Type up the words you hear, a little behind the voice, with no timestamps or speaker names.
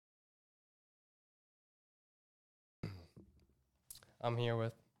I'm here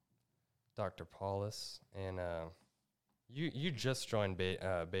with Dr. Paulus, and you just joined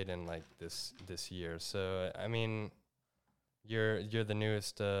Badin like this year. So I mean, you're the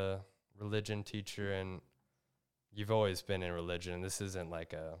newest religion teacher, and you've always been in religion. This isn't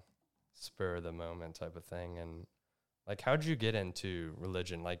like a spur of the moment type of thing. And like, how'd you get into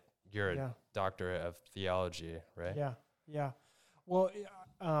religion? Like, you're a doctorate of theology, right? Yeah. Well,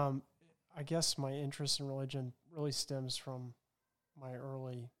 I guess my interest in religion really stems from my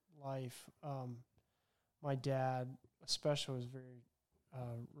early life. My dad, especially, was a very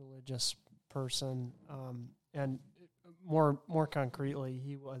religious person, and more concretely,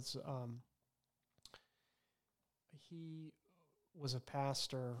 he was a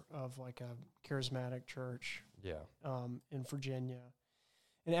pastor of like a charismatic church. In Virginia.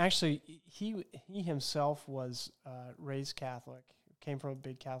 And actually, he himself was raised Catholic, came from a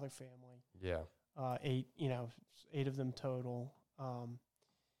big Catholic family. Eight of them total.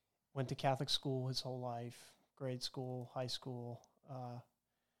 Went to Catholic school his whole life, grade school, high school.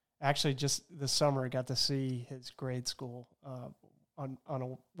 Actually, just this summer, I got to see his grade school on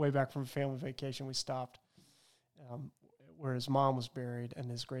a way back from family vacation. We stopped where his mom was buried, and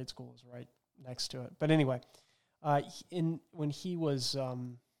his grade school was right next to it. But anyway. When he was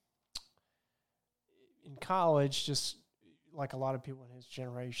in college, just like a lot of people in his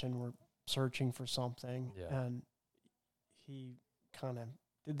generation were searching for something, and he kind of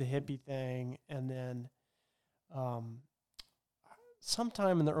did the hippie thing, and then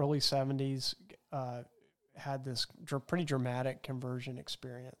sometime in the early 70s had this pretty dramatic conversion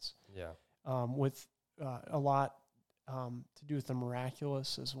experience with a lot to do with the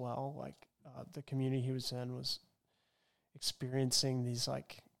miraculous as well. Like the community he was in was experiencing these,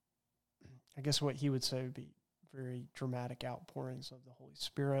 like, I guess what he would say would be very dramatic outpourings of the Holy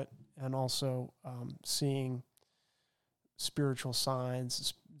Spirit, and also seeing spiritual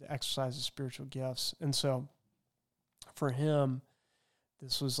signs, the exercise of spiritual gifts. And so for him,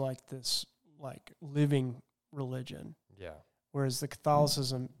 this was like this like living religion. Whereas the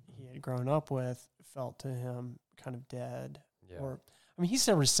Catholicism he had grown up with felt to him kind of dead. Or, I mean, he's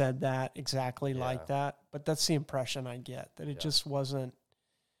never said that exactly like that, but that's the impression I get, that it just wasn't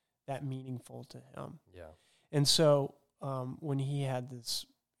that meaningful to him. And so when he had this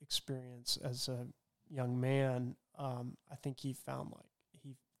experience as a young man, I think he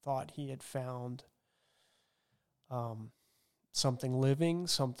thought he had found something living,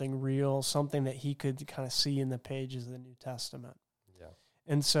 something real, something that he could kind of see in the pages of the New Testament.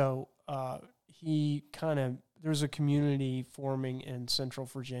 And so there's a community forming in Central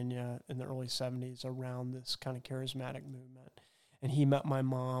Virginia in the early 70s around this kind of charismatic movement. And he met my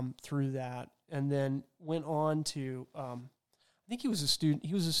mom through that, and then went on to, I think he was a student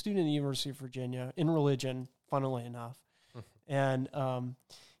at the University of Virginia in religion, funnily enough. And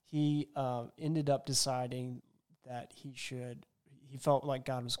he ended up deciding that he felt like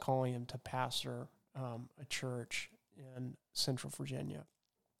God was calling him to pastor a church in Central Virginia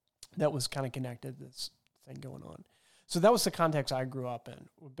that was kind of connected to this thing going on. So that was the context I grew up in,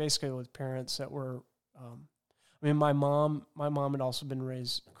 basically with parents that were, my mom had also been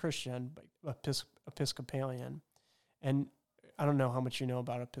raised Christian, but Episcopalian. And I don't know how much you know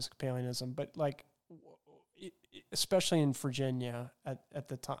about Episcopalianism, but like, especially in Virginia at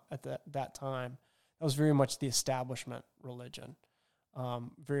that time, that was very much the establishment religion.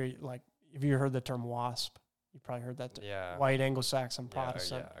 Very like, have you heard the term WASP? You probably heard that. White Anglo-Saxon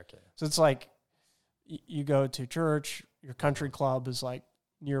Protestant. So it's like you go to church, your country club is like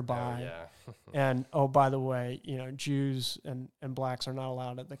nearby. And, oh, by the way, Jews and blacks are not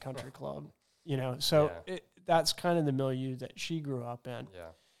allowed at the country club. So that's kind of the milieu that she grew up in.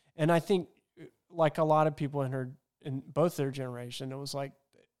 And I think, like a lot of people in both their generation, it was like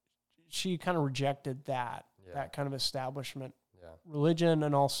she kind of rejected that kind of establishment religion,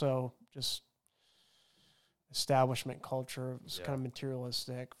 and also just establishment culture. It was kind of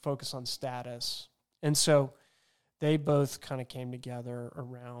materialistic, focus on status. And so they both kind of came together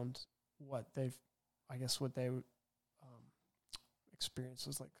around what they experienced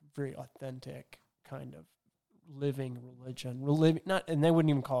as like very authentic kind of living religion, and they wouldn't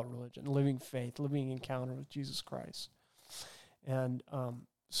even call it religion, living faith, living encounter with Jesus Christ. And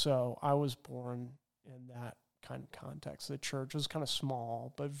so I was born in that kind of context. The church was kind of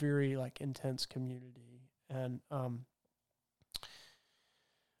small, but very like intense community. And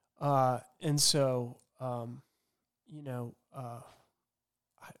so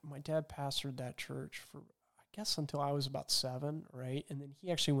my dad pastored that church for, I guess, until I was about 7 or 8, and then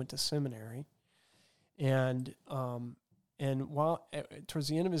he actually went to seminary. And while towards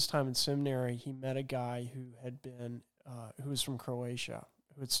the end of his time in seminary, he met a guy who had been who was from Croatia,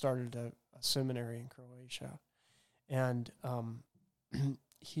 who had started a seminary in Croatia. And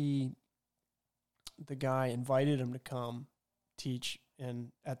the guy invited him to come teach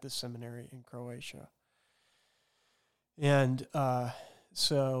at the seminary in Croatia. And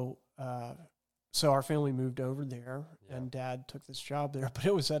so our family moved over there, and Dad took this job there. But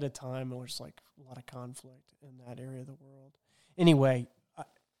it was at a time when there was like a lot of conflict in that area of the world. Anyway,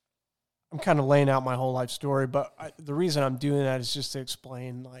 I'm kind of laying out my whole life story, but the reason I'm doing that is just to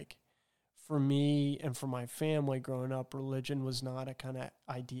explain, like, for me and for my family growing up, religion was not a kind of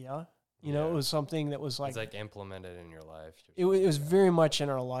idea. You know, it was something that was like... It's like implemented in your life. It was very much in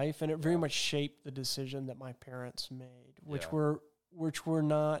our life, and it very much shaped the decision that my parents made, which were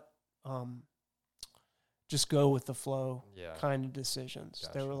not just go with the flow kind of decisions.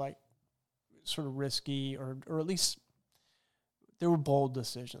 Gotcha. They were like sort of risky, or at least they were bold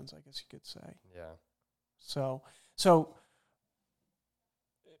decisions, I guess you could say. Yeah. So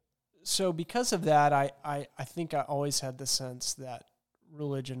because of that, I think I always had the sense that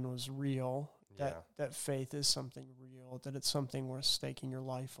religion was real, that faith is something real, that it's something worth staking your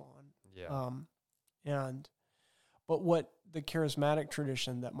life on. Yeah. But what the charismatic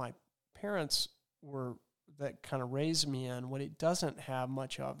tradition that my parents that kind of raised me in, what it doesn't have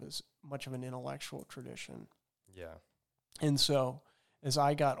much of is much of an intellectual tradition. Yeah. And so as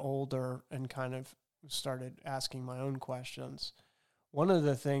I got older and kind of started asking my own questions, one of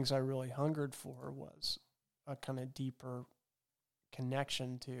the things I really hungered for was a kind of deeper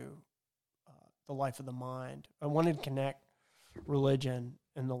connection to the life of the mind. I wanted to connect religion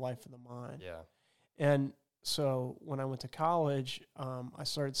and the life of the mind. Yeah. And so when I went to college, I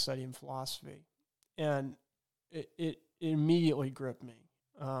started studying philosophy, and it immediately gripped me.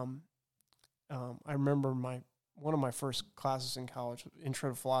 I remember one of my first classes in college, intro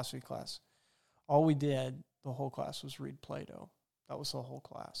to philosophy class. All we did the whole class was read Plato. That was the whole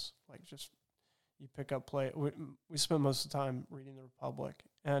class. Like, just you pick up Plato. We spent most of the time reading the Republic,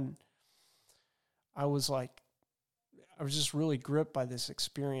 and I was just really gripped by this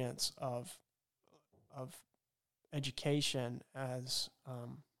experience of education as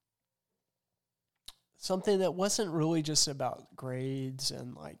something that wasn't really just about grades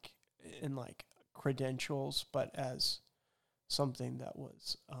and credentials, but as something that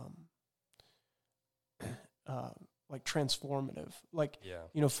was like transformative. Like,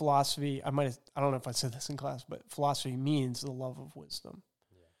 you know, philosophy, I don't know if I said this in class, but philosophy means the love of wisdom.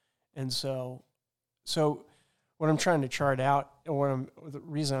 Yeah. And so what I'm trying to chart out, or the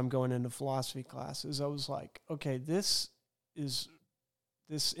reason I'm going into philosophy class, is I was like, okay, this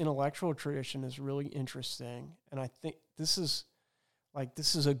intellectual tradition is really interesting, and I think this is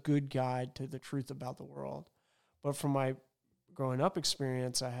a good guide to the truth about the world. But from my growing up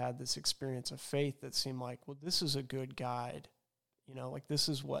experience, I had this experience of faith that seemed like, well, this is a good guide, you know, like this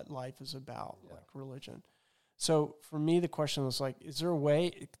is what life is about, like religion. So for me, the question was like, is there a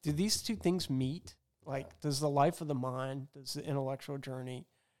way, do these two things meet? Like, does the life of the mind, does the intellectual journey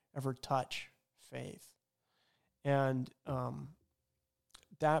ever touch faith? And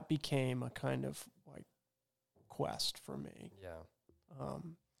that became a kind of like quest for me. Yeah.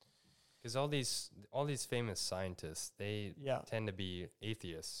 Because all these famous scientists, they tend to be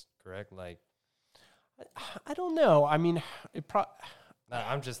atheists, correct? Like, I don't know. I mean,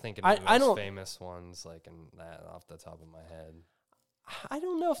 I'm just thinking of the most famous ones, like, in that off the top of my head. I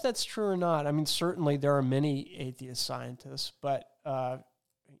don't know if that's true or not. I mean, certainly there are many atheist scientists, but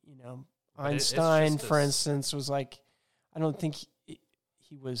you know, Einstein, for instance, was like, I don't think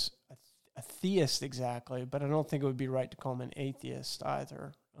he was a theist exactly, but I don't think it would be right to call him an atheist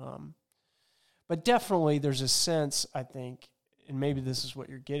either. But definitely there's a sense, I think, and maybe this is what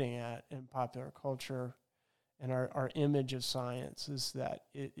you're getting at in popular culture and our image of science, is that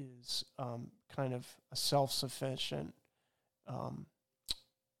it is kind of a self-sufficient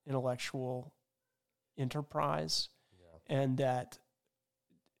intellectual enterprise, and that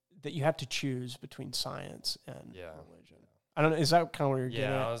you have to choose between science and religion. I don't know. Is that kind of where you're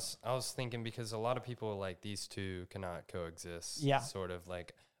getting at? I was thinking, because a lot of people, like, these two cannot coexist. Yeah. Sort of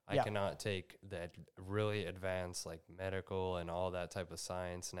like, I cannot take that really advanced, like, medical and all that type of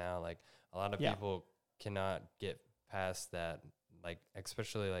science now. Like, a lot of people cannot get past that, like,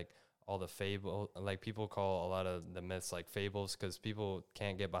 especially like all the fable, like, people call a lot of the myths like fables, because people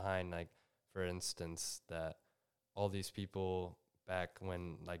can't get behind, like, for instance, that all these people back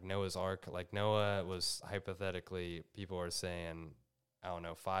when, like, Noah's Ark, like, Noah was hypothetically, people are saying, I don't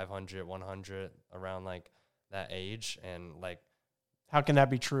know, 500, 100, around, like, that age, and, like, how can that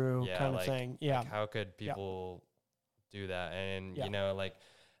be true, kind of thing? Yeah. Like, how could people do that? And, you know, like,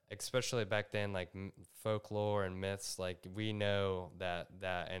 especially back then, like folklore and myths, like we know that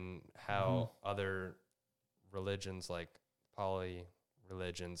and how other religions, like poly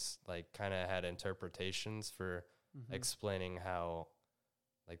religions, like kind of had interpretations for explaining how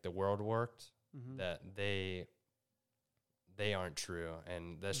like the world worked, that they aren't true,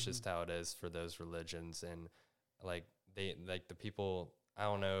 and that's just how it is for those religions. And like they, like the people, I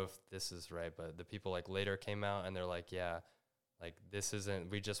don't know if this is right, but the people like later came out and they're like, yeah, like this isn't,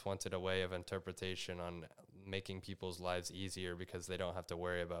 we just wanted a way of interpretation on making people's lives easier because they don't have to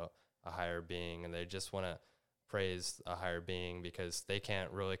worry about a higher being, and they just want to praise a higher being because they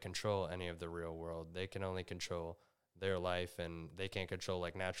can't really control any of the real world. They can only control their life, and they can't control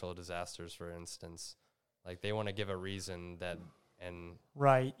like natural disasters, for instance. Like they want to give a reason that, and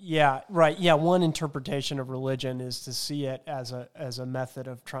right. One interpretation of religion is to see it as a method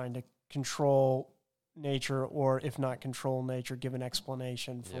of trying to control nature, or if not control nature, give an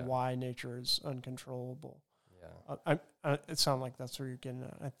explanation for why nature is uncontrollable. It sounds like that's where you're getting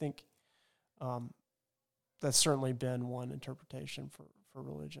at. I think that's certainly been one interpretation for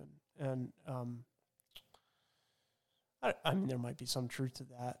religion. And I mean, there might be some truth to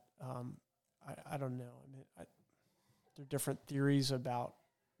that. I don't know. I mean, there are different theories about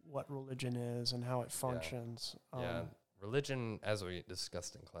what religion is and how it functions. Religion, as we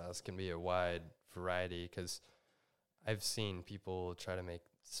discussed in class, can be a wide variety, because I've seen people try to make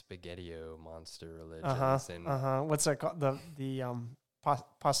spaghetti-o monster religions. What's that called? The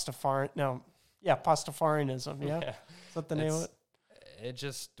Pastafarian? No. Yeah, Pastafarianism. Yeah. Is that the name of it? It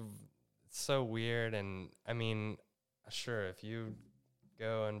just, it's so weird. And I mean, sure, if you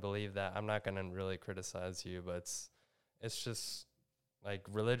go and believe that, I'm not going to really criticize you, but it's just like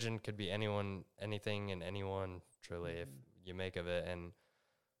religion could be anyone, anything, and anyone, truly, if you make of it. And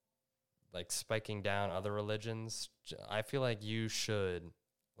like spiking down other religions, I feel like you should,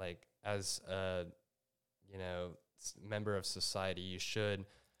 like, as a, member of society, you should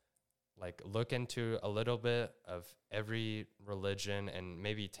like look into a little bit of every religion and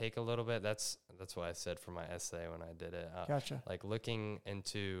maybe take a little bit. That's what I said for my essay when I did it. Gotcha. Like looking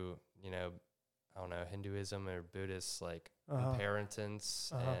into, I don't know, Hinduism or Buddhist, like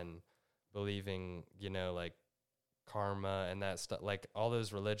inheritance and believing, like karma and that stuff. Like all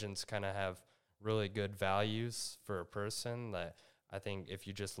those religions kind of have really good values for a person that I think if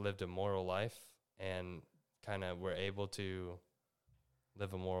you just lived a moral life and kind of were able to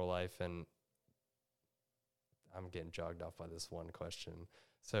live a moral life. And I'm getting jogged off by this one question,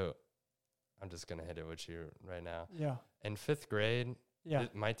 so I'm just going to hit it with you right now. Yeah. In 5th grade,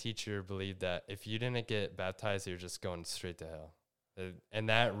 my teacher believed that if you didn't get baptized, you're just going straight to hell. And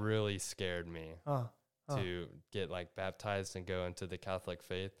that really scared me to get like baptized and go into the Catholic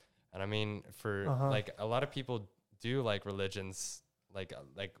faith. And I mean, for like a lot of people do like religions, like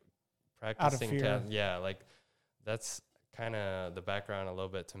practicing. Like that's kind of the background a little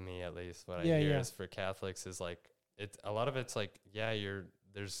bit to me, at least what I hear is for Catholics is like, a lot of it's like,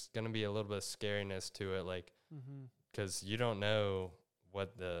 there's going to be a little bit of scariness to it. Like, cause you don't know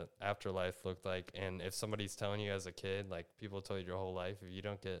what the afterlife looked like. And if somebody's telling you as a kid, like people told you your whole life, if you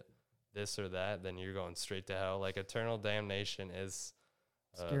don't get this or that, then you're going straight to hell. Like eternal damnation is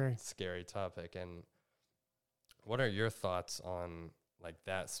a scary topic. And what are your thoughts on like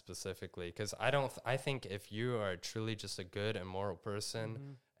that specifically? Because I think if you are truly just a good and moral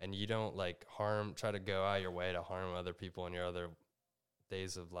person and you don't like try to go out your way to harm other people in your other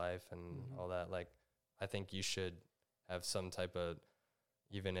days of life and all that, like I think you should have some type of,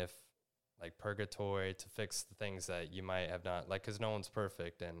 even if like purgatory, to fix the things that you might have not, like, because no one's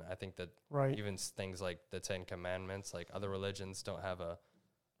perfect. And I think that even things like the 10 Commandments, like other religions don't have a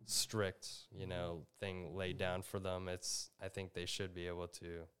strict, thing laid down for them. I think they should be able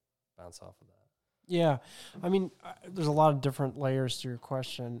to bounce off of that. Yeah. I mean, there's a lot of different layers to your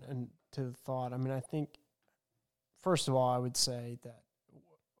question and to the thought. I mean, I think, first of all, I would say that,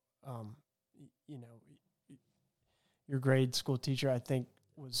 your grade school teacher, I think,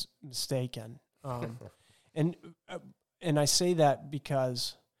 was mistaken. And I say that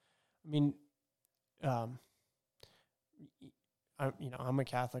because, I mean, I'm a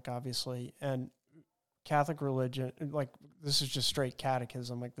Catholic, obviously, and Catholic religion, like, this is just straight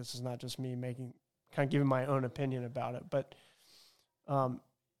catechism. Like, this is not just me giving my own opinion about it. But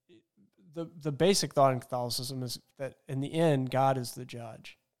the basic thought in Catholicism is that in the end, God is the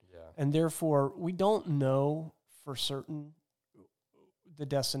judge. Yeah. And therefore, we don't know for certain the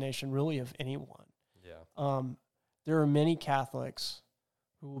destination really of anyone. Yeah. There are many Catholics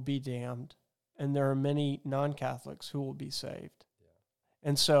who will be damned, and there are many non-Catholics who will be saved. Yeah.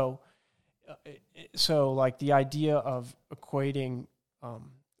 And so like the idea of equating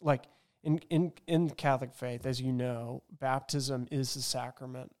like in Catholic faith, as you know, baptism is the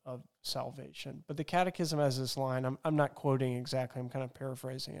sacrament of salvation. But the Catechism has this line. I'm not quoting exactly. I'm kind of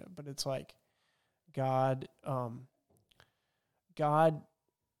paraphrasing it, but it's like God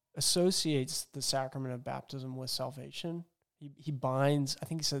associates the sacrament of baptism with salvation. He binds. I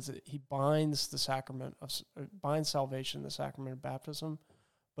think he says that he binds the sacrament of binds salvation, the sacrament of baptism,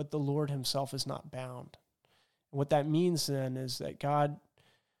 but the Lord Himself is not bound. And what that means then is that God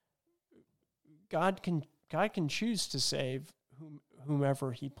can choose to save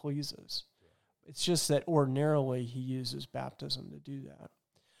whomever He pleases. It's just that ordinarily He uses baptism to do that.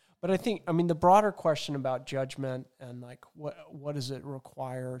 But I mean, the broader question about judgment and like what does it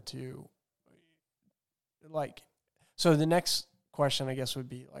require to, like, so the next question I guess would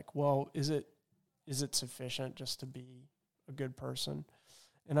be like, well, is it sufficient just to be a good person?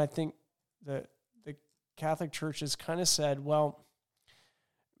 And I think that the Catholic Church has kind of said, well,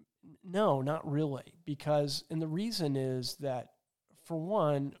 no, not really, and the reason is that, for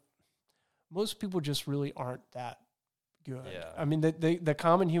one, most people just really aren't that good. Yeah. I mean, the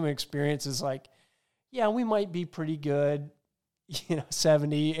common human experience is like, yeah, we might be pretty good,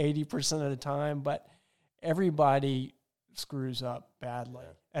 70, 80% of the time, but everybody screws up badly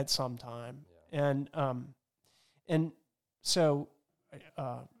at some time. Yeah. And so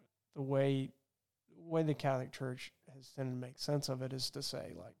the way the Catholic Church has tended to make sense of it is to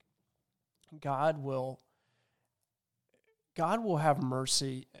say, like, God will have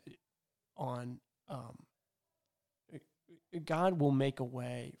mercy on, God will make a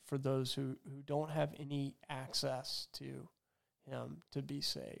way for those who don't have any access to Him to be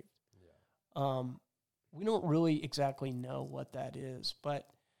saved. Yeah. We don't really exactly know what that is, but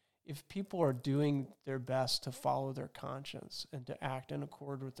if people are doing their best to follow their conscience and to act in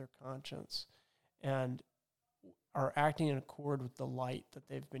accord with their conscience and are acting in accord with the light that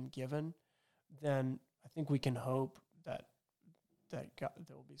they've been given, then I think we can hope that God,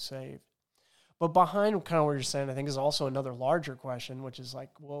 they'll be saved. But behind kind of what you're saying, I think is also another larger question, which is like,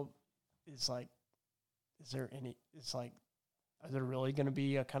 well, are there really going to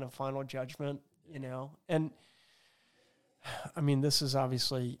be a kind of final judgment, And I mean, this is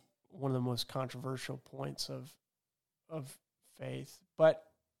obviously one of the most controversial points of faith, but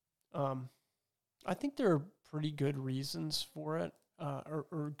I think there are pretty good reasons for it,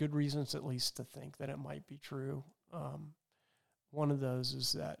 or good reasons at least to think that it might be true. One of those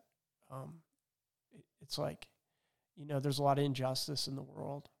is that it's like, there's a lot of injustice in the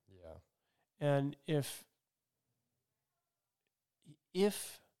world. Yeah. And if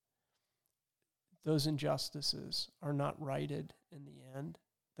those injustices are not righted in the end,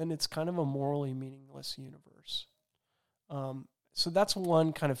 then it's kind of a morally meaningless universe. So that's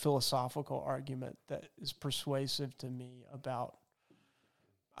one kind of philosophical argument that is persuasive to me about,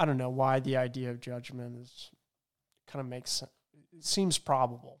 I don't know, why the idea of judgment kind of makes sense. It seems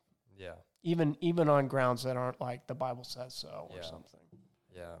probable. Yeah. Even on grounds that aren't like the Bible says so or something.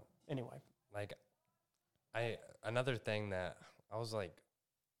 Yeah. Anyway. Like, another thing that I was like,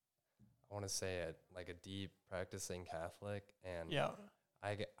 I want to say like a deep practicing Catholic, and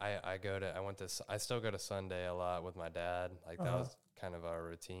I still go to Sunday a lot with my dad. Like that was kind of our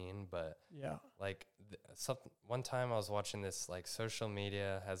routine, but like one time I was watching this, like, social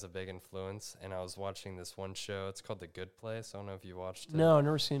media has a big influence, and I was watching this one show. It's called The Good Place. I don't know if you watched it. No, I've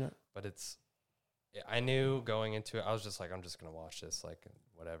never seen it. But I knew going into it, I was just like, I'm just going to watch this, like,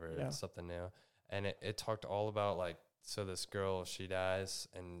 whatever, it's something new. And it talked all about, like, so this girl, she dies,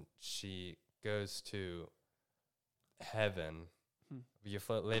 and she goes to heaven. You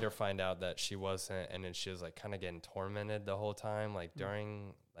later find out that she wasn't, and then she was, like, kind of getting tormented the whole time, like,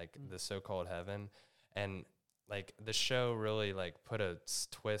 during, like, the so-called heaven. And, like, the show really, like, put a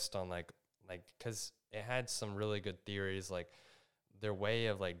twist on, like, because it had some really good theories, like, their way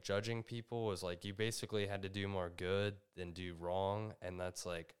of, like, judging people was, like, you basically had to do more good than do wrong, and that's,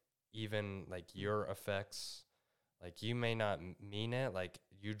 like, even, like, your effects, like, you may not mean it, like,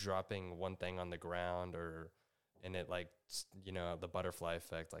 you dropping one thing on the ground, and it, like, the butterfly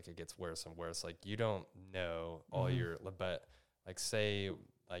effect, like, it gets worse and worse, like, you don't know all your, but, like, say,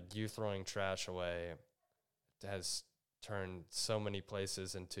 like, you throwing trash away has turned so many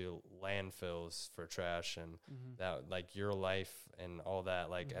places into landfills for trash, and that, like, your life and all that,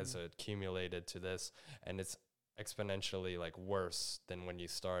 like, has accumulated to this, and it's exponentially, like, worse than when you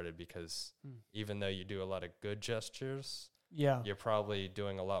started, because even though you do a lot of good gestures, you're probably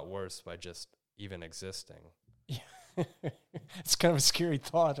doing a lot worse by just even existing. It's kind of a scary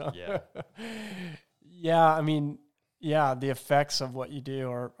thought, huh? I mean, the effects of what you do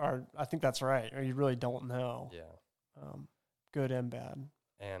are I think that's right, or you really don't know. Good and bad.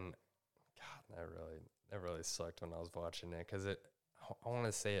 And God, that really sucked when I was watching it, because I want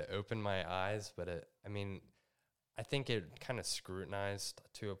to say it opened my eyes, but I think it kind of scrutinized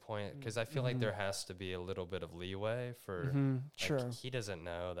to a point, because I feel like there has to be a little bit of leeway for, Sure. he doesn't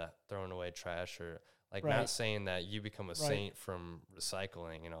know that throwing away trash, or like Right. not saying that you become a saint from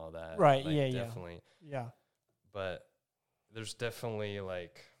recycling and all that. Right. Like, Yeah. definitely. Yeah. But there's definitely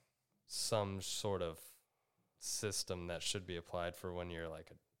like some sort of system that should be applied for when you're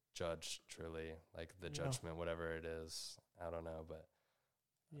like a judge, truly, like the judgment, whatever it is. I don't know, but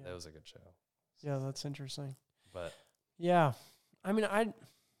that was a good show. Yeah, that's interesting. But yeah, I mean, I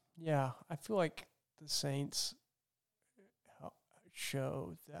feel like the Saints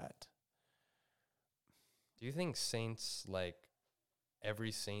show that. Do you think saints, like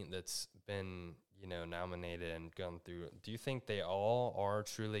every saint that's been, nominated and gone through, do you think they all are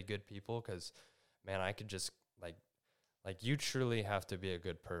truly good people? Because, man, I could just like you truly have to be a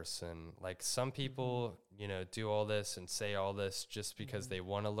good person. Like some people, do all this and say all this just because they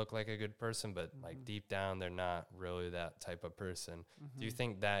want to look like a good person, but like deep down, they're not really that type of person. Do you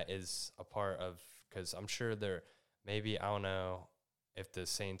think that is a part of, because I'm sure maybe, I don't know if the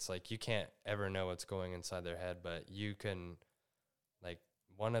saints, like you can't ever know what's going inside their head, but you can, like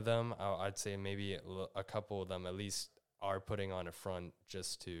one of them, I'd say maybe a couple of them at least are putting on a front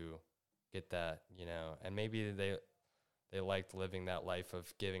just to get that, and maybe they liked living that life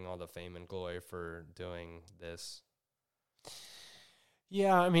of giving all the fame and glory for doing this.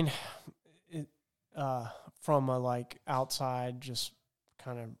 Yeah, I mean, from a like outside, just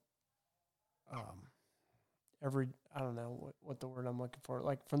kind of I don't know what the word I'm looking for.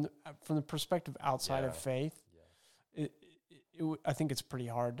 Like from the perspective outside of faith, I think it's pretty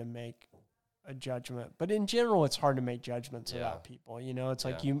hard to make a judgment. But in general, it's hard to make judgments about people. It's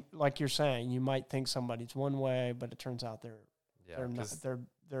like you're saying, you might think somebody's one way, but it turns out they're not.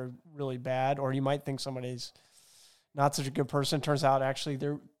 They're really bad. Or you might think somebody's not such a good person. Turns out actually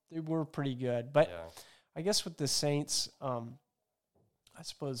they were pretty good. But I guess with the Saints, I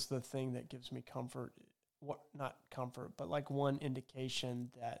suppose the thing that gives me comfort, not comfort, but like one indication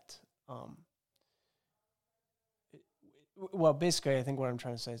that, well, basically, I think what I'm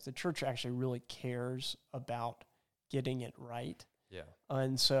trying to say is the church actually really cares about getting it right. Yeah.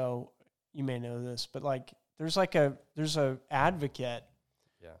 And so you may know this, but like there's a advocate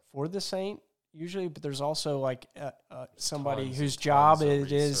for the saint usually, but there's also like somebody whose job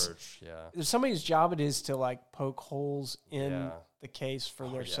it is. There's somebody whose job it is to like poke holes in the case for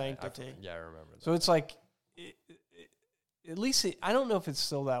their sanctity. I remember that. So it's like, at least I don't know if it's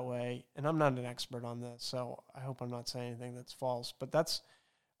still that way, and I'm not an expert on this, so I hope I'm not saying anything that's false, but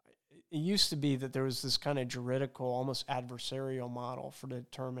it used to be that there was this kind of juridical, almost adversarial model for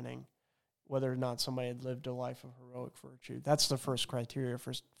determining whether or not somebody had lived a life of heroic virtue. That's the first criteria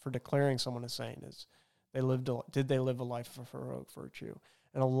for declaring someone a saint, is did they live a life of heroic virtue?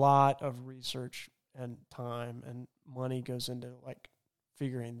 And a lot of research and time and money goes into like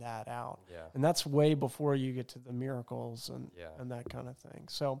figuring that out. Yeah. And that's way before you get to the miracles and that kind of thing.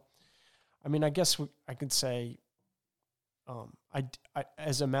 So, I mean, I guess I could say, I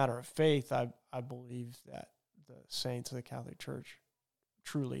as a matter of faith, I believe that the saints of the Catholic Church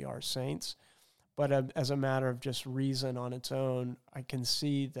truly are saints. But as a matter of just reason on its own, I can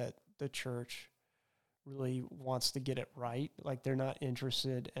see that the church really wants to get it right. Like they're not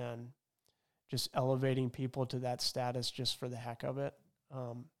interested in just elevating people to that status just for the heck of it.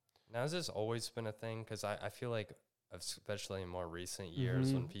 Now, has this always been a thing? Because I feel like, especially in more recent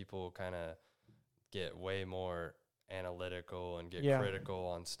years, when people kind of get way more analytical and get critical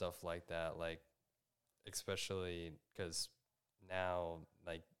on stuff like that, like especially because now,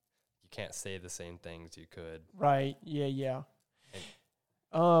 like, you can't say the same things you could. Right. Yeah.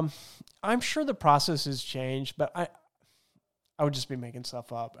 I'm sure the process has changed, but I would just be making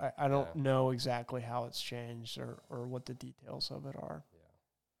stuff up. I don't know exactly how it's changed or what the details of it are.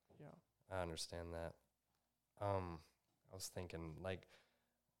 I understand that. I was thinking, like,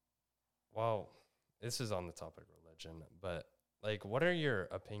 well, this is on the topic of religion, but, like, what are your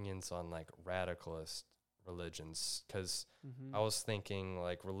opinions on, like, radicalist religions? Because I was thinking,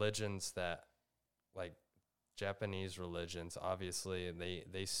 like, religions that, like, Japanese religions, obviously,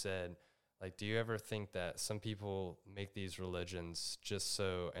 they said, like, do you ever think that some people make these religions just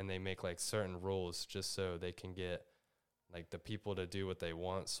so, and they make, like, certain rules just so they can get, like, the people to do what they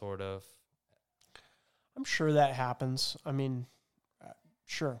want, sort of? I'm sure that happens. I mean,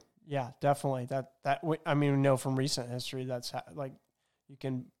 sure. Yeah, definitely. We know from recent history that's like you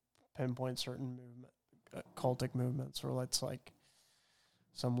can pinpoint certain cultic movements where it's like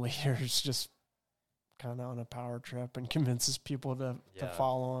some leaders just kind of on a power trip and convinces people to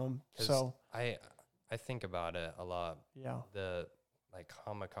follow him. 'Cause So I think about it a lot. yeah, The like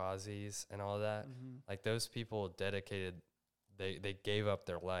kamikazes and all that, like those people dedicated, they gave up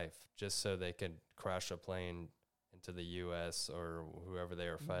their life just so they could crash a plane into the U.S. or whoever they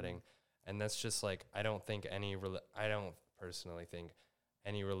were fighting. And that's just like, I don't personally think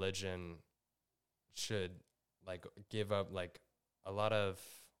any religion should like give up. Like a lot of,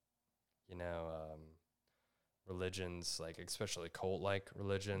 religions, like especially cult-like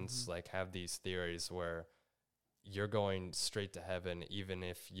religions, like have these theories where you're going straight to heaven even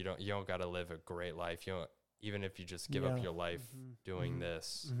if you don't got to live a great life. Even if you just give up your life doing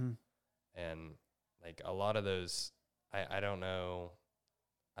this. And like a lot of those, I don't know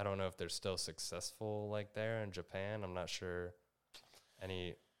if they're still successful like there in Japan. I'm not sure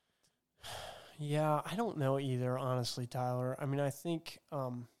any. Yeah, I don't know either, honestly, Tyler. I mean, I think,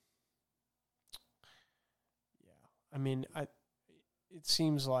 it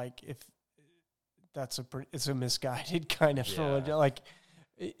seems like if it's a misguided kind of religion. Like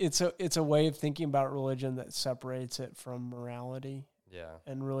it's a way of thinking about religion that separates it from morality. Yeah.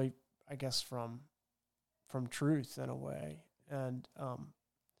 And really, I guess, from truth in a way. And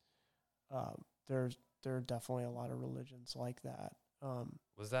there are definitely a lot of religions like that.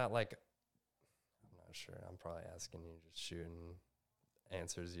 Was that like, I'm not sure, I'm probably asking you, just shooting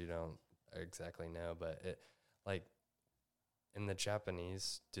answers you don't exactly know, but it, like, in the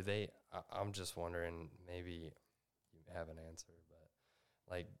Japanese, do they, I'm just wondering, maybe you have an answer, but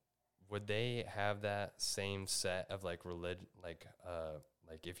like, would they have that same set of like religion, like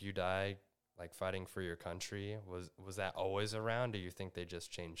if you die like fighting for your country, was that always around? Do you think they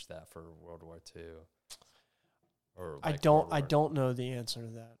just changed that for World War II? Or like I don't know the answer to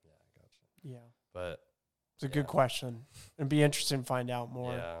that. Yeah, I gotcha. Yeah, but it's a good question. It'd be interesting to find out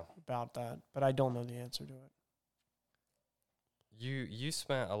more about that, but I don't know the answer to it. You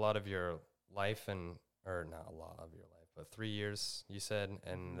spent a lot of your life or not a lot of your life, but 3 years, you said,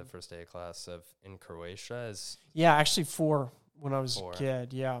 in the first day of class in Croatia. Yeah, actually 4 when I was a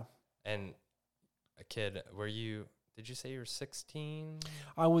kid, yeah. And a kid, did you say you were 16?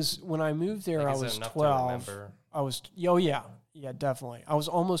 When I moved there, I was 12. Yeah, definitely. I was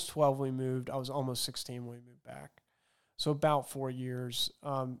almost 12 when we moved. I was almost 16 when we moved back. So about 4 years.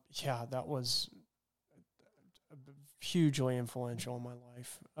 That was hugely influential in my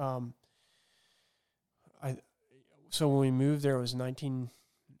life. So when we moved there, it was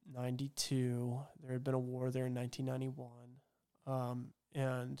 1992. There had been a war there in 1991.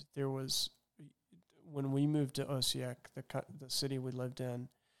 And there was, when we moved to Osijek, the city we lived in,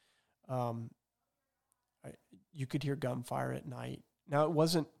 you could hear gunfire at night. Now it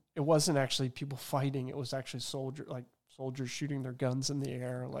wasn't actually people fighting. It was actually soldiers shooting their guns in the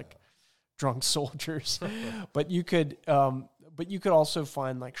air, like drunk soldiers. But you could also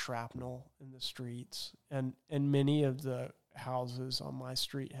find like shrapnel in the streets, and many of the houses on my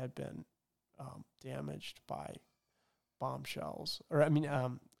street had been damaged by bombshells,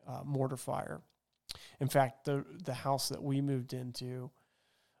 mortar fire. In fact, the house that we moved into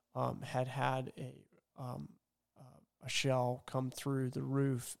had a shell come through the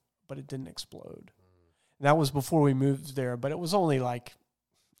roof, but it didn't explode. And that was before we moved there, but it was only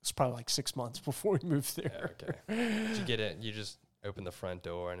it's probably like 6 months before we moved there. Yeah, okay. Did you get it? You just open the front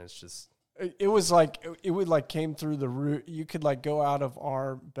door and it's just... It was like, it would like came through the roof. You could like go out of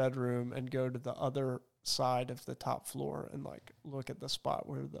our bedroom and go to the other side of the top floor and like look at the spot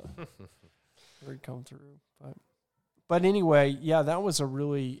where where it come through. But anyway, yeah, that was a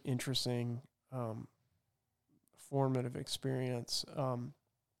really interesting, formative experience.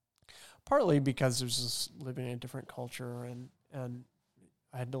 Partly because there's this living in a different culture and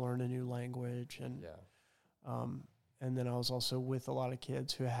I had to learn a new language and then I was also with a lot of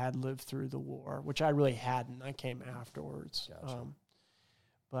kids who had lived through the war, which I really hadn't. I came afterwards.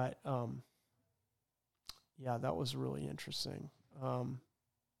 Gotcha. That was really interesting. And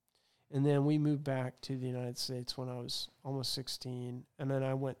then we moved back to the United States when I was almost 16, and then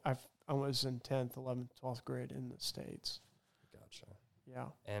I was in 10th, 11th, 12th grade in the States. Gotcha. Yeah.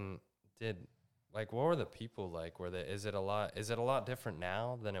 And what were the people like? Is it a lot different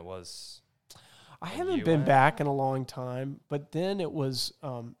now than it was? I haven't been back in a long time, but then it was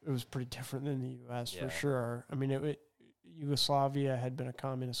pretty different than the U.S. for sure. I mean, Yugoslavia had been a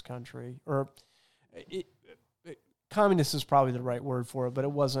communist country, or communist is probably the right word for it, but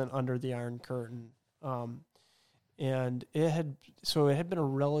it wasn't under the Iron Curtain. And it had been a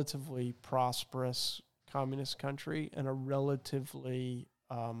relatively prosperous communist country and a relatively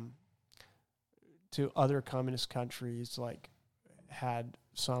to other communist countries, like had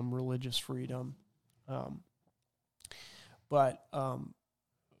some religious freedom. Um, but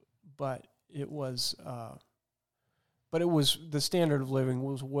it was the standard of living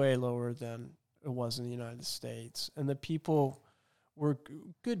was way lower than it was in the United States, and the people were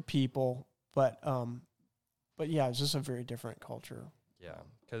good people, but yeah, it's just a very different culture. Yeah,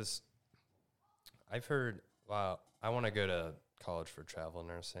 because I've heard. Wow, I want to go to college for travel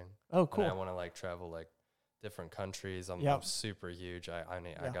nursing. Oh, cool. And I want to like travel like different countries. I'm super huge. I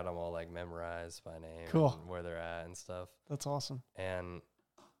got them all like memorized by name. Cool. And where they're at and stuff. That's awesome. And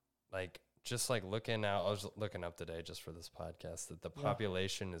like just like looking out, I was looking up today just for this podcast that the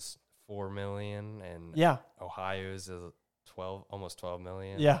population is 4 million and Ohio's is almost 12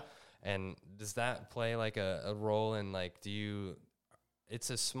 million. Yeah. And does that play like a role in like, it's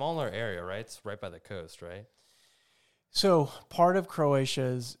a smaller area, right? It's right by the coast, right? So part of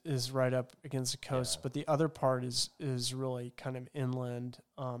Croatia is right up against the coast, but the other part is really kind of inland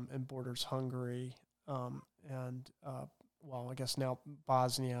and borders Hungary and I guess now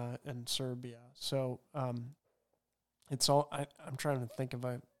Bosnia and Serbia. So it's all I'm trying to think of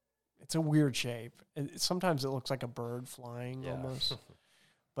it's a weird shape. Sometimes it looks like a bird flying almost,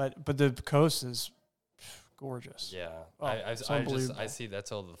 but the coast is gorgeous. Yeah, I see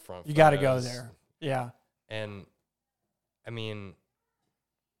that's all the front. You got to go there. Yeah, and I mean,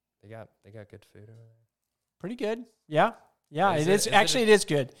 they got good food over there. Pretty good. Yeah. It is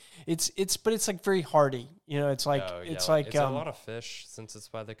good. But it's like very hearty. You know, it's like it's a lot of fish since it's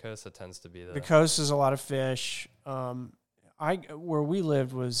by the coast. It tends to be the coast is a lot of fish. Where we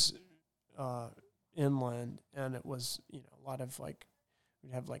lived was inland, and it was a lot of like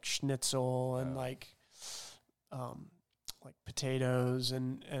we'd have like schnitzel and like potatoes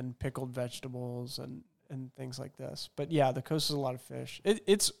and pickled vegetables and things like this. But yeah, the coast is a lot of fish.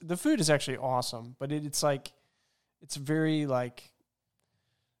 It's the food is actually awesome, but it's very like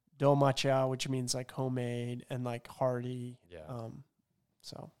domaća, which means like homemade and like hearty. Yeah.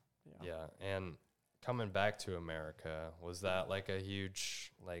 And coming back to America, was that like a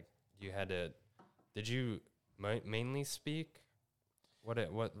huge did you mainly speak what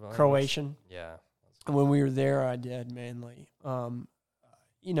Croatian? Yeah. When we were there, I did mainly.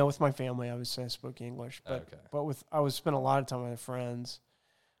 With my family, obviously I spoke English, but I would spend a lot of time with my friends.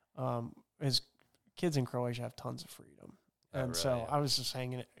 As kids in Croatia have tons of freedom, so I was just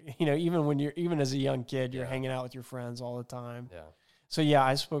hanging. Even as a young kid, you're hanging out with your friends all the time. Yeah. So yeah,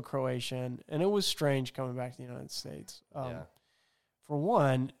 I spoke Croatian, and it was strange coming back to the United States. For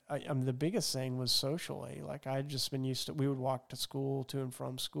one, the biggest thing was socially. Like I'd just been used to. We would walk to school, to and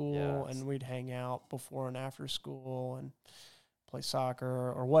from school, and we'd hang out before and after school, and play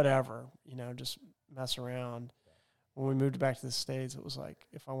soccer or whatever, just mess around. When we moved back to the States, it was like,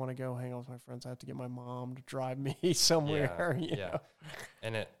 if I want to go hang out with my friends, I have to get my mom to drive me somewhere. Yeah.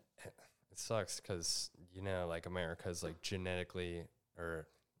 And it sucks because, like America's like genetically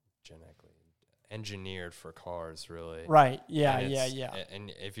engineered for cars, really. Right. Yeah.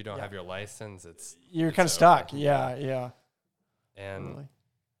 And if you don't have your license, you're kind of stuck. Yeah. And really.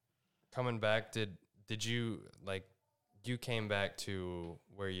 Coming back, did you like, you came back to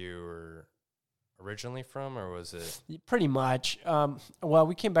where you were originally from, or was it? Pretty much.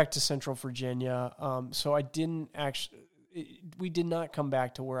 We came back to Central Virginia, so I didn't actually. We did not come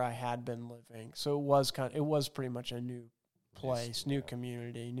back to where I had been living, so it was pretty much a new place, new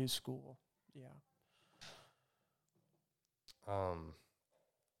community, new school. Yeah.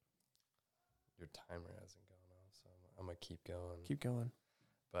 Your timer hasn't gone off, so I'm gonna keep going. Keep going.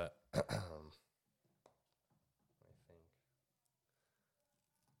 But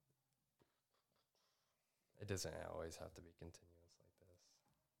it doesn't always have to be continuous like this.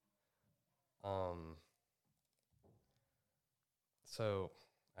 So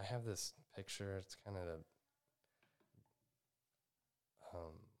I have this picture. It's kind of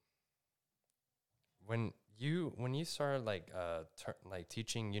when you started like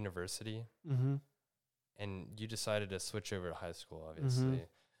teaching university, and you decided to switch over to high school, obviously.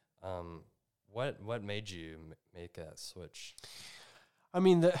 What made you make that switch? I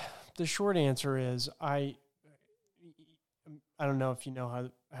mean, the short answer is I don't know if you know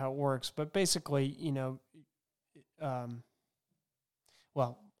how it works, but basically, let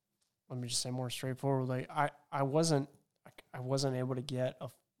me just say more straightforwardly. I wasn't able to get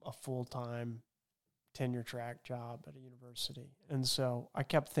a full-time tenure track job at a university, and so I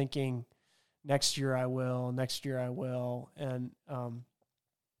kept thinking, next year I will, and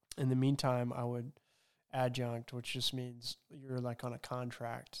in the meantime, I would adjunct, which just means you're like on a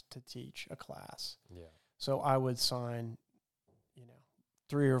contract to teach a class. Yeah. So I would sign,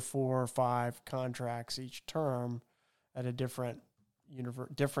 3 or 4 or 5 contracts each term at a different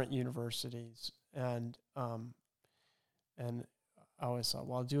universities, and I always thought,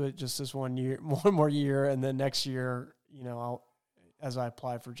 well, I'll do it just this 1 year, 1 more year, and then next year, as I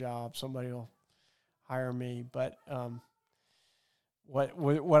apply for jobs, somebody will hire me. But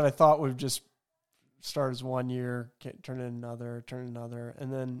what I thought would just start as 1 year, turn into another,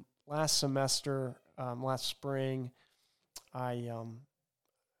 and then last spring,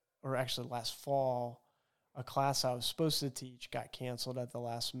 or actually last fall, a class I was supposed to teach got canceled at the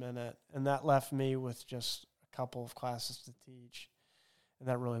last minute, and that left me with just a couple of classes to teach, and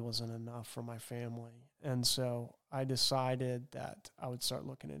that really wasn't enough for my family. And so I decided that I would start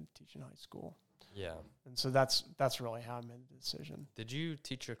looking into teaching high school. Yeah. And so that's really how I made the decision. Did you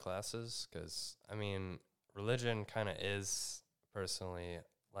teach your classes? Because, I mean, religion kind of is, personally,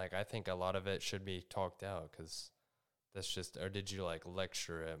 like, I think a lot of it should be talked out, because that's just, or did you, like,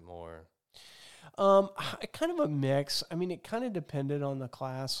 lecture it more? Kind of a mix. I mean, it kind of depended on the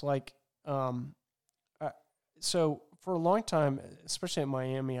class. Like, so for a long time, especially at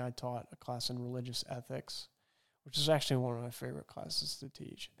Miami, I taught a class in religious ethics, which is actually one of my favorite classes to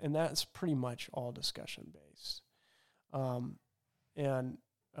teach. And that's pretty much all discussion based. And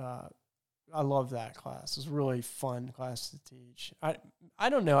I love that class. It's a really fun class to teach. I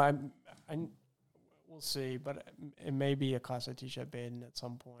don't know. We'll see, but it may be a class I teach at Badin at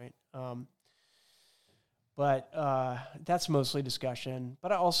some point. But that's mostly discussion.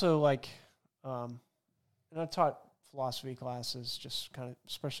 But I also and I taught philosophy classes, just kind of,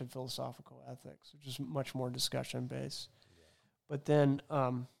 especially philosophical ethics, which is much more discussion based. Yeah. But then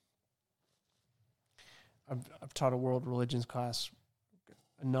I've taught a world religions class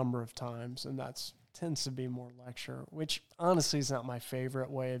a number of times, and that's tends to be more lecture, which honestly is not my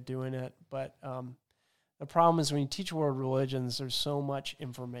favorite way of doing it. But the problem is when you teach world religions, there's so much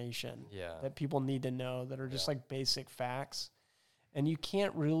information that people need to know that are just like basic facts. And you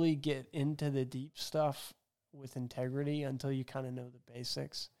can't really get into the deep stuff with integrity until you kind of know the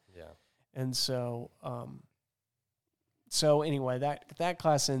basics. Yeah. And so, anyway, that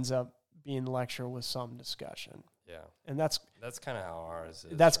class ends up being lecture with some discussion. Yeah. And that's kind of how ours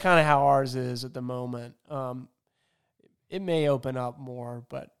is. That's kind of how ours is at the moment. It may open up more,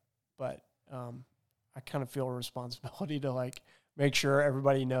 but I kind of feel a responsibility to like make sure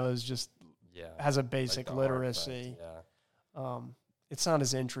everybody knows, just has a basic like literacy. It's not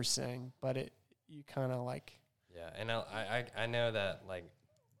as interesting, but you kind of like. Yeah, and I know that, like,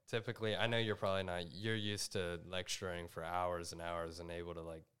 typically, I know you're probably not, you're used to lecturing for hours and hours and able to,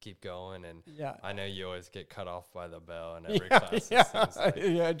 like, keep going, and I know you always get cut off by the bell in every class.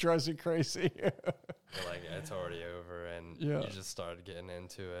 It drives me crazy. You're like, it's already over, and you just started getting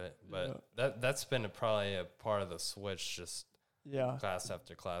into it. But that's been probably a part of the switch, just class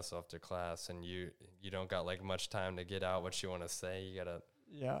after class after class, and you don't got, like, much time to get out what you want to say. You got to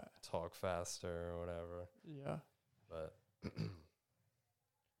talk faster or whatever. Yeah. But,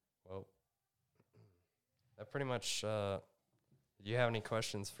 well, that pretty much, do you have any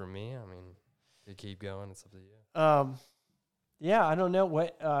questions for me? I mean, you keep going. It's up to you. Yeah, I don't know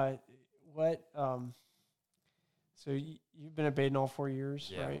so you've been at Badin all 4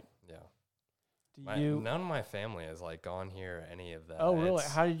 years, right? Yeah. None of my family has, like, gone here, any of that. Oh, really?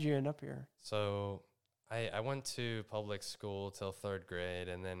 How did you end up here? So I went to public school till 3rd grade,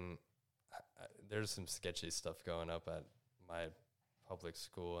 and then there's some sketchy stuff going up at my public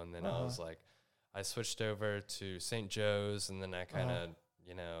school, and then I was like, I switched over to St. Joe's, and then I kind of,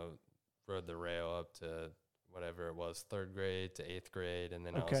 rode the rail up to whatever it was, 3rd grade to 8th grade, and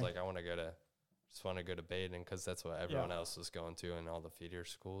then I was like, I want to go to Badin, because that's what everyone else was going to in all the feeder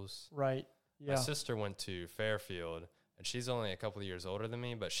schools. Right. Yeah. My sister went to Fairfield, and she's only a couple of years older than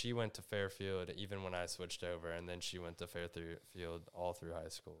me, but she went to Fairfield even when I switched over, and then she went to Fairfield all through high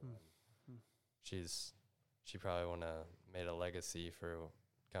school. She probably want to made a legacy for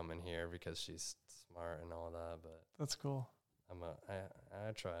coming here because she's smart and all that. But that's cool.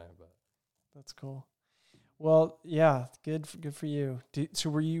 I try, but that's cool. Well, yeah, good for you. So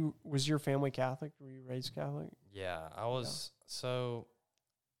was your family Catholic? Were you raised Catholic? Yeah, I was. Yeah. So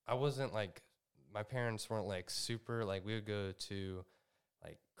I wasn't like, my parents weren't like super, like we would go to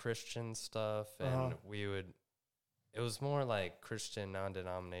like Christian stuff, and it was more like Christian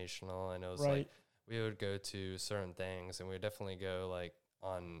non-denominational, and it was like we would go to certain things, and we would definitely go like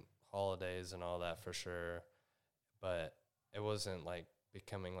on holidays and all that for sure, but it wasn't like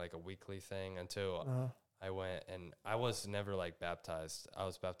becoming like a weekly thing until I went, and I was never like baptized. I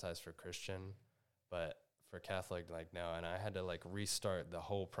was baptized for Christian, but for Catholic, like no, and I had to like restart the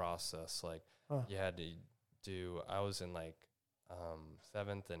whole process. Like you had to do, I was in like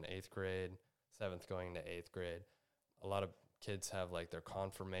 7th and 8th grade, 7th going to 8th grade. A lot of kids have like their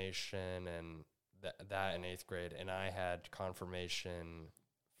confirmation and that in 8th grade, and I had confirmation,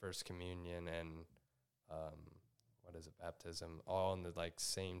 first communion, and what is it, baptism, all in the like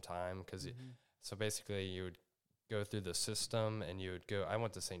same time. Because so basically, you would go through the system, and you would go. I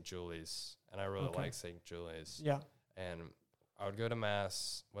went to St. Julie's, and I really like St. Julie's. Yeah. And I would go to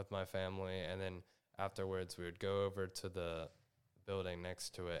mass with my family, and then afterwards we would go over to the building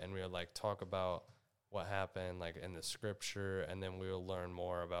next to it, and we would like talk about what happened like in the scripture, and then we would learn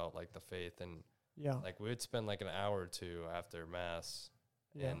more about like the faith, and like we would spend like an hour or two after mass,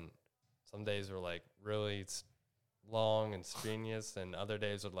 and some days were like really long and strenuous, and other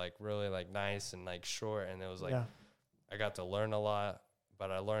days were like really like nice and like short, and it was like I got to learn a lot,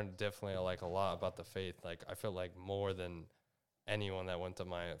 but I learned definitely like a lot about the faith. Like I feel like more than anyone that went to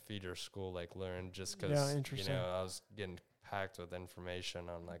my feeder school like learned, just because you know I was getting packed with information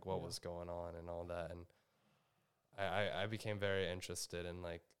on like what was going on and all that, and I became very interested in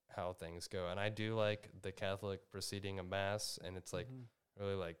like how things go. And I do like the Catholic proceeding of mass, and it's like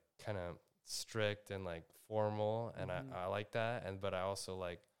really like kind of strict and like formal, and I like that. And but I also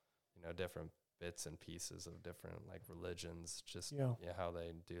like, you know, different bits and pieces of different like religions, just how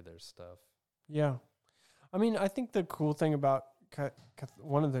they do their stuff. I mean, I think the cool thing about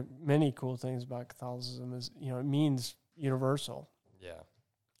one of the many cool things about Catholicism is, you know, it means universal.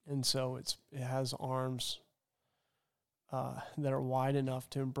 And so it has arms that are wide enough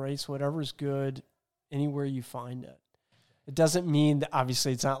to embrace whatever's good anywhere you find it. It doesn't mean that,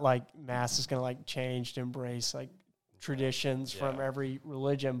 obviously, it's not like mass is going to like change to embrace like traditions from every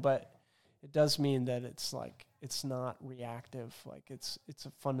religion, but it does mean that it's like, it's not reactive. Like it's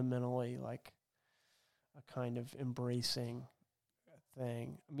a fundamentally like a kind of embracing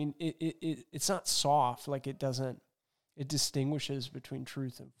thing. I mean, it's not soft. Like it distinguishes between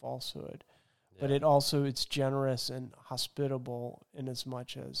truth and falsehood, but it's generous and hospitable in as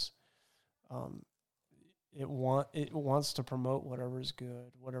much as it wants to promote whatever's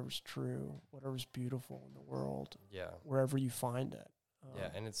good, whatever's true, whatever's beautiful in the world. Wherever you find it.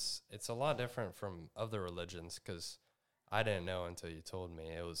 And it's a lot different from other religions, because I didn't know until you told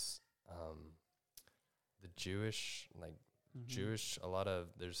me. It was the Jewish, a lot of,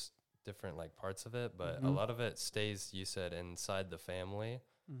 there's different like parts of it, but a lot of it stays, you said, inside the family,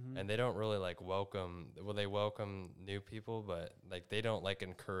 and they don't really like they welcome new people, but like they don't like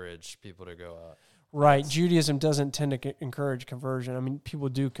encourage people to go out. Right. Judaism doesn't tend to encourage conversion. I mean, people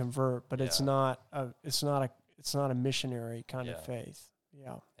do convert, but it's not a missionary kind of faith.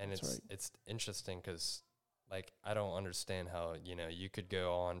 And it's interesting because like I don't understand how, you know, you could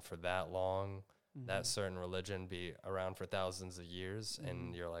go on for that long, that certain religion be around for thousands of years,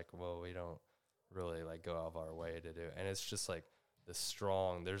 and you're like, well, we don't really like go out of our way to do it. And it's just like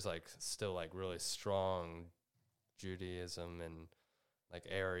there's like still like really strong Judaism and like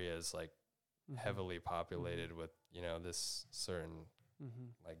areas like heavily populated with, you know, this certain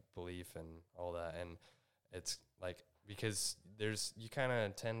like belief and all that. And it's like, because you kind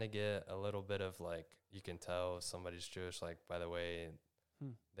of tend to get a little bit of like, you can tell if somebody's Jewish, like by the way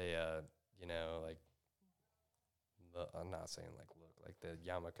they you know, like I'm not saying like look like the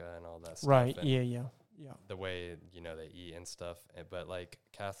yarmulke and all that stuff, right? And the way, you know, they eat and stuff. But like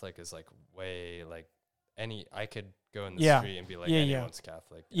Catholic is like way like I could go in the street and be like anyone's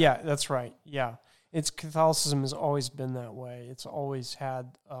Catholic. That's right. Catholicism has always been that way. It's always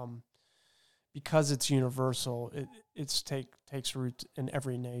had because it's universal. It takes root in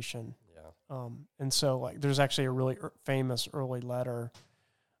every nation. And so like there's actually a really famous early letter,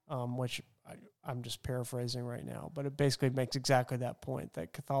 which I'm just paraphrasing right now, but it basically makes exactly that point,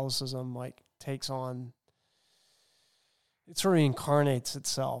 that Catholicism like takes on, it sort of incarnates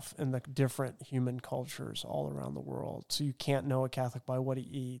itself in the different human cultures all around the world. So you can't know a Catholic by what he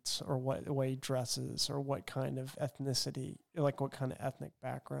eats or the way he dresses or what kind of ethnicity, like what kind of ethnic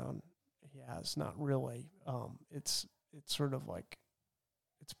background he has. Not really. It's sort of like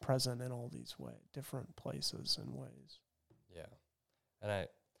it's present in all these different places and ways.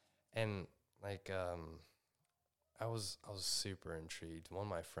 I was super intrigued. One of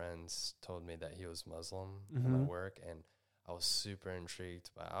my friends told me that he was Muslim at work, and I was super intrigued.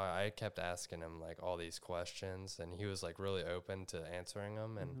 But I kept asking him like all these questions, and he was like really open to answering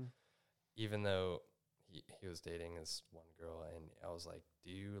them. And even though he was dating this one girl, and I was like,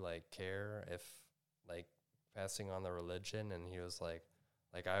 do you like care if like passing on the religion? And he was like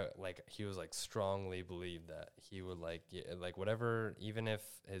he was like strongly believed that he would like whatever, even if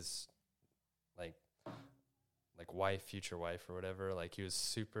his like wife, future wife or whatever, like he was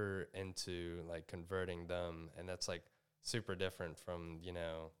super into like converting them. And that's like super different from, you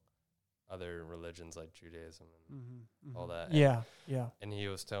know, other religions like Judaism and all Mm-hmm. that. Yeah. And he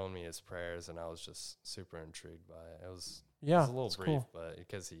was telling me his prayers, and I was just super intrigued by it. It was a little brief, cool. but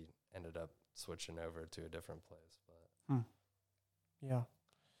because he ended up switching over to a different place. But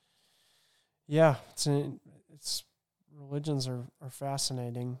Yeah, it's religions are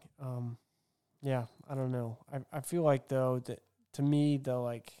fascinating. I don't know. I feel like though that to me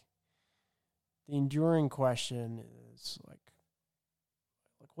the enduring question is like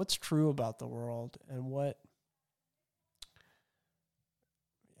what's true about the world and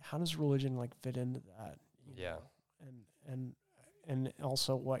how does religion like fit into that? You know? And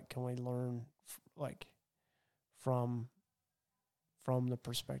also what can we learn from the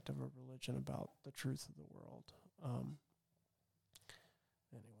perspective of religion about the truth of the world?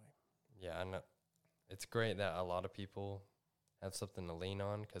 Anyway. Yeah, I know. It's great that a lot of people have something to lean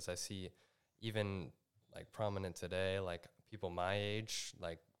on, because I see even like prominent today, like people my age,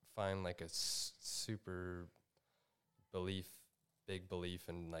 like find like a super big belief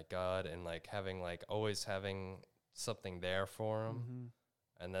in like God, and like always having something there for them. Mm-hmm.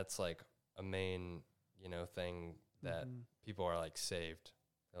 And that's like a main, thing that people are like saved.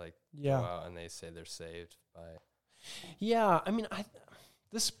 They like go out and they say they're saved by. Yeah, I mean,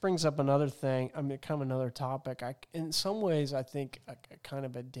 this brings up another thing. I mean, kind of another topic. In some ways, I think a kind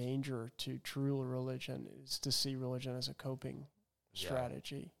of a danger to true religion is to see religion as a coping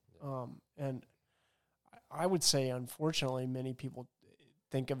strategy. Yeah. And I would say, unfortunately, many people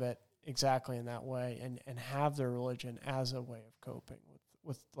think of it exactly in that way and have their religion as a way of coping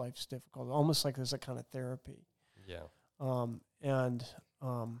with life's difficulties, almost like there's a kind of therapy. Yeah. I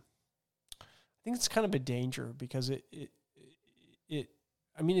think it's kind of a danger because you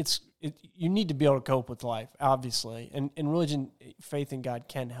need to be able to cope with life, obviously, and religion, faith in God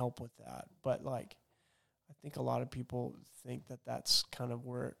can help with that. But like, I think a lot of people think that that's kind of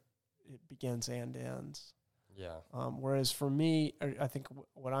where it begins and ends. Yeah. Whereas for me, I think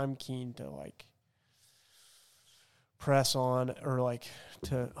what I'm keen to like press on or like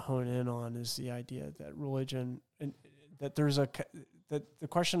to hone in on is the idea that religion and that that the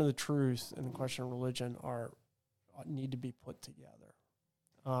question of the truth and the question of religion need to be put together.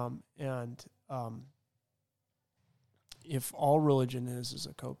 If all religion is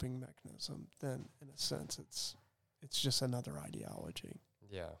a coping mechanism, then in a sense it's just another ideology.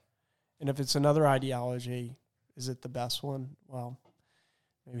 Yeah. And if it's another ideology, is it the best one? Well,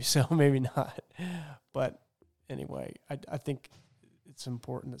 maybe so, maybe not. But anyway, I think it's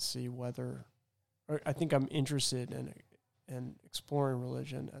important to see I think I'm interested in exploring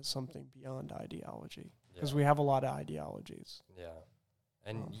religion as something beyond ideology, because we have a lot of ideologies. Yeah.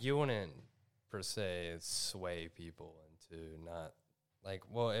 And you wouldn't, per se, sway people into not, like,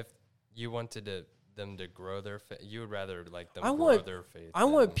 well, if you wanted them to grow their faith, you would rather, like, them grow their faith. I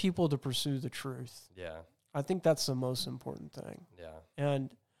want people to pursue the truth. Yeah. I think that's the most important thing. Yeah. And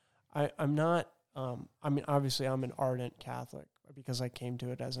I'm not, obviously I'm an ardent Catholic because I came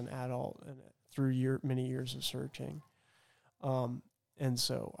to it as an adult and through many years of searching. And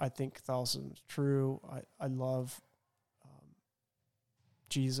so I think Catholicism is true. I love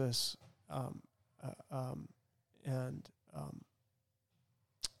Jesus, and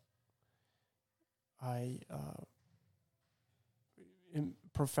I am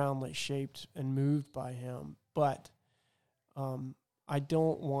profoundly shaped and moved by him. But I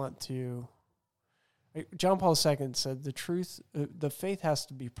don't want to. John Paul II said the truth, the faith has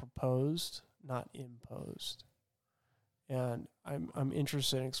to be proposed, not imposed. And I'm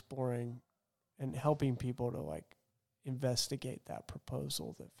interested in exploring and helping people to like investigate that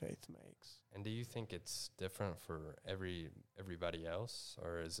proposal that faith makes. And do you think it's different for everybody else,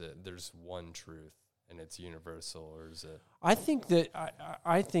 or is it there's one truth and it's universal, or is it? I think that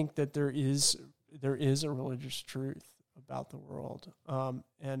there is a religious truth about the world,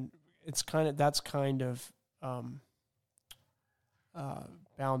 and that's kind of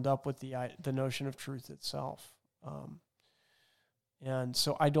bound up with the notion of truth itself. And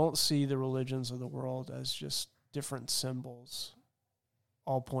so I don't see the religions of the world as just different symbols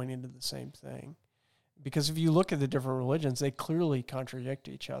all pointing to the same thing. Because if you look at the different religions, they clearly contradict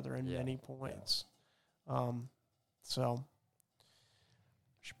each other in many points. Yeah. So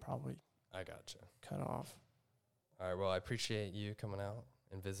I should probably cut off. All right, well, I appreciate you coming out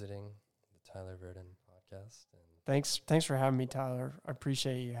and visiting the Tyler Verdin podcast. And Thanks for having me, Tyler. I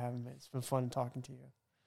appreciate you having me. It's been fun talking to you.